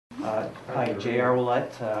Hi, J.R.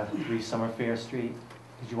 Willett, 3 Summerfair Street.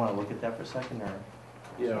 Did you want to look at that for a second, or?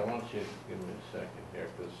 Yeah, why don't you give me a second here,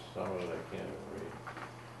 because some of it I can't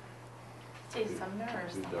Say Too- Sumner or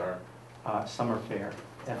read. Too Summer? dark. Summerfair,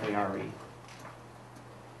 F-A-R-E.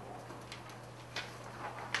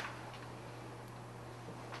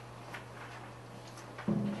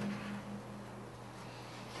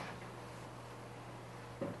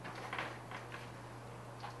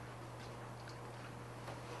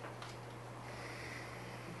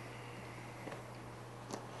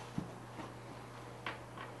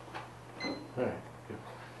 All right, good.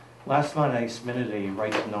 Last month, I submitted a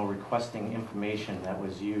right to know requesting information that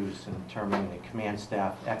was used in determining the command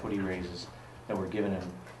staff equity raises that were given in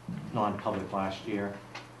non-public last year.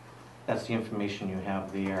 That's the information you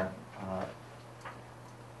have there.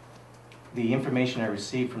 The information I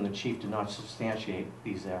received from the chief did not substantiate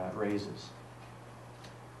these raises.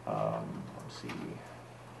 Let's see.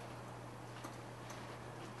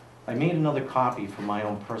 I made another copy for my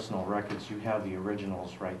own personal records. You have the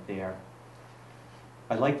originals right there.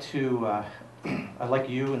 I'd like you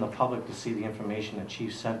and the public to see the information the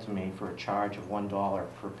chief sent to me for a charge of $1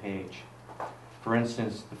 per page. For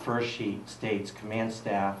instance, the first sheet states command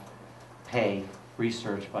staff pay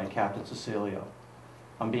research by Captain Cecilio.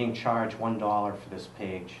 I'm being charged $1 for this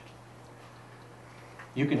page.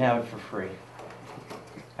 You can have it for free.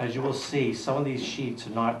 As you will see, some of these sheets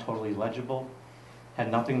are not totally legible,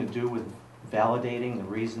 had nothing to do with validating the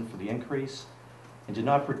reason for the increase, and did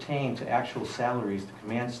not pertain to actual salaries the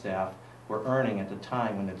command staff were earning at the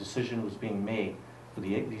time when the decision was being made for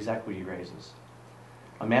these equity raises.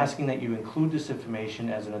 I'm asking that you include this information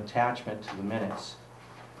as an attachment to the minutes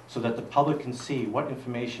so that the public can see what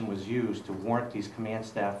information was used to warrant these command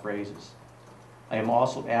staff raises. I am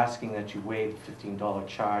also asking that you waive the $15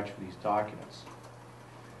 charge for these documents.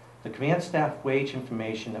 The command staff wage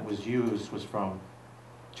information that was used was from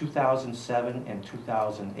 2007 and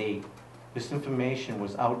 2008. This information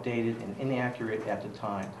was outdated and inaccurate at the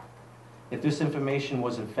time. If this information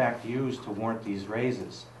was in fact used to warrant these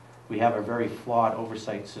raises, we have a very flawed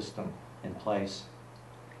oversight system in place.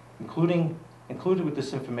 Included with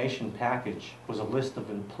this information package was a list of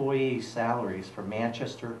employee salaries for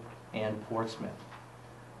Manchester and Portsmouth.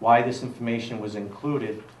 Why this information was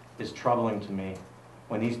included is troubling to me,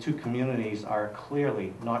 when these two communities are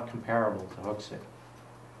clearly not comparable to Hooksett.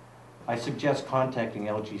 I suggest contacting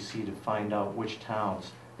LGC to find out which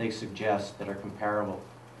towns they suggest that are comparable.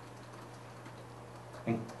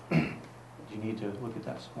 And do you need to look at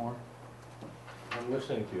that some more? I'm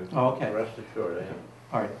listening to you. Oh, okay. Rest assured, I am.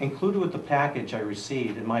 All right, included with the package I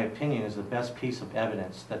received, in my opinion, is the best piece of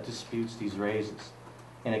evidence that disputes these raises,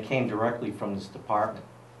 and it came directly from this department.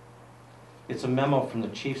 It's a memo from the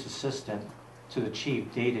chief's assistant to the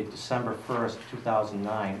chief dated December 1st,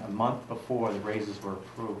 2009, a month before the raises were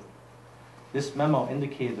approved. This memo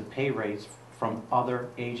indicated the pay rates from other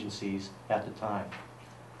agencies at the time.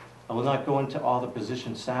 I will not go into all the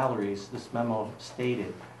position salaries this memo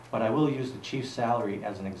stated, but I will use the chief's salary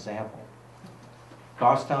as an example.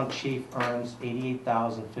 Goffstown chief earns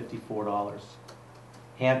 $88,054.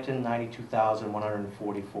 Hampton,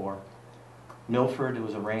 $92,144. Milford, it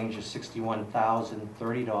was a range of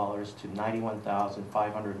 $61,030 to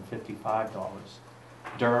 $91,555.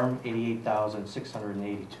 Durham,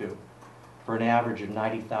 $88,682, for an average of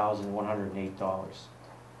 $90,108.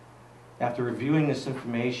 After reviewing this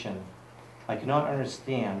information, I cannot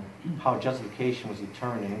understand how justification was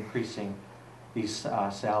determined in increasing these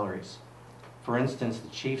salaries. For instance, the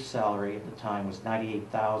chief's salary at the time was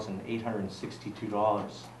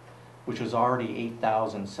 $98,862, which was already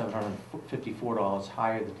 $8,754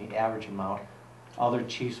 higher than the average amount other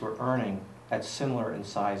chiefs were earning at similar in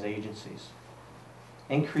size agencies.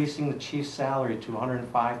 Increasing the chief's salary to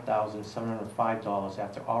 $105,705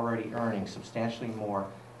 after already earning substantially more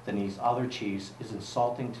than these other chiefs is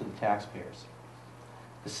insulting to the taxpayers.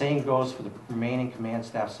 The same goes for the remaining command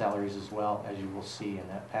staff salaries as well, as you will see in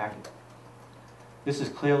that packet. This is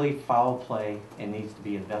clearly foul play and needs to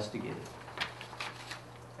be investigated.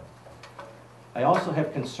 I also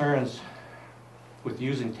have concerns with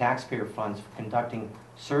using taxpayer funds for conducting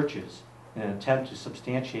searches in an attempt to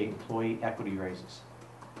substantiate employee equity raises.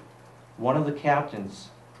 One of the captains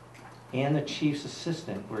and the chief's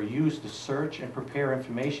assistant were used to search and prepare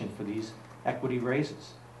information for these equity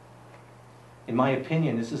raises. In my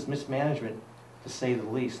opinion, this is mismanagement, to say the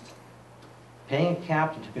least. Paying a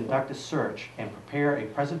captain to conduct a search and prepare a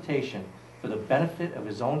presentation for the benefit of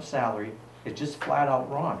his own salary is just flat out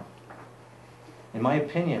wrong. In my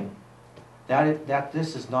opinion, that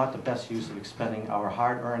this is not the best use of expending our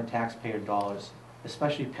hard-earned taxpayer dollars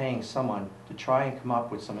especially paying someone to try and come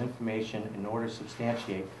up with some information in order to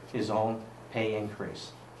substantiate his own pay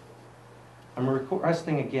increase. I'm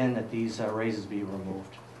requesting again that these raises be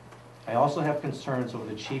removed. I also have concerns over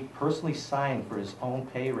the chief personally signing for his own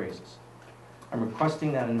pay raises. I'm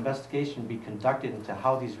requesting that an investigation be conducted into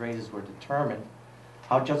how these raises were determined,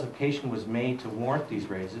 how justification was made to warrant these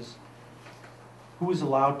raises, who was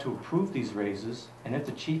allowed to approve these raises, and if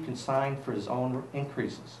the chief can sign for his own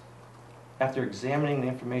increases. After examining the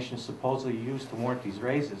information supposedly used to warrant these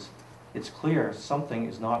raises, it's clear something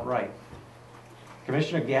is not right.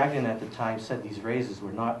 Commissioner Gagnon at the time said these raises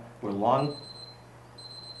were long.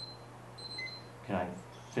 Can I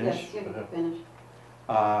finish? Yes, you can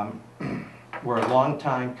finish. Were a long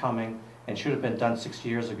time coming and should have been done 6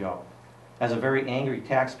 years ago. As a very angry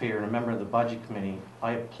taxpayer and a member of the Budget Committee,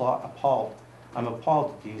 I'm appalled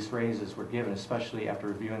that these raises were given, especially after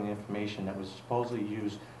reviewing the information that was supposedly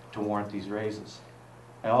used to warrant these raises.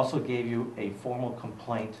 I also gave you a formal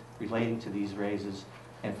complaint relating to these raises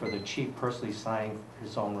and for the chief personally signing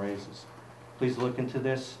his own raises. Please look into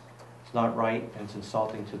this. It's not right and it's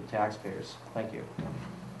insulting to the taxpayers. Thank you.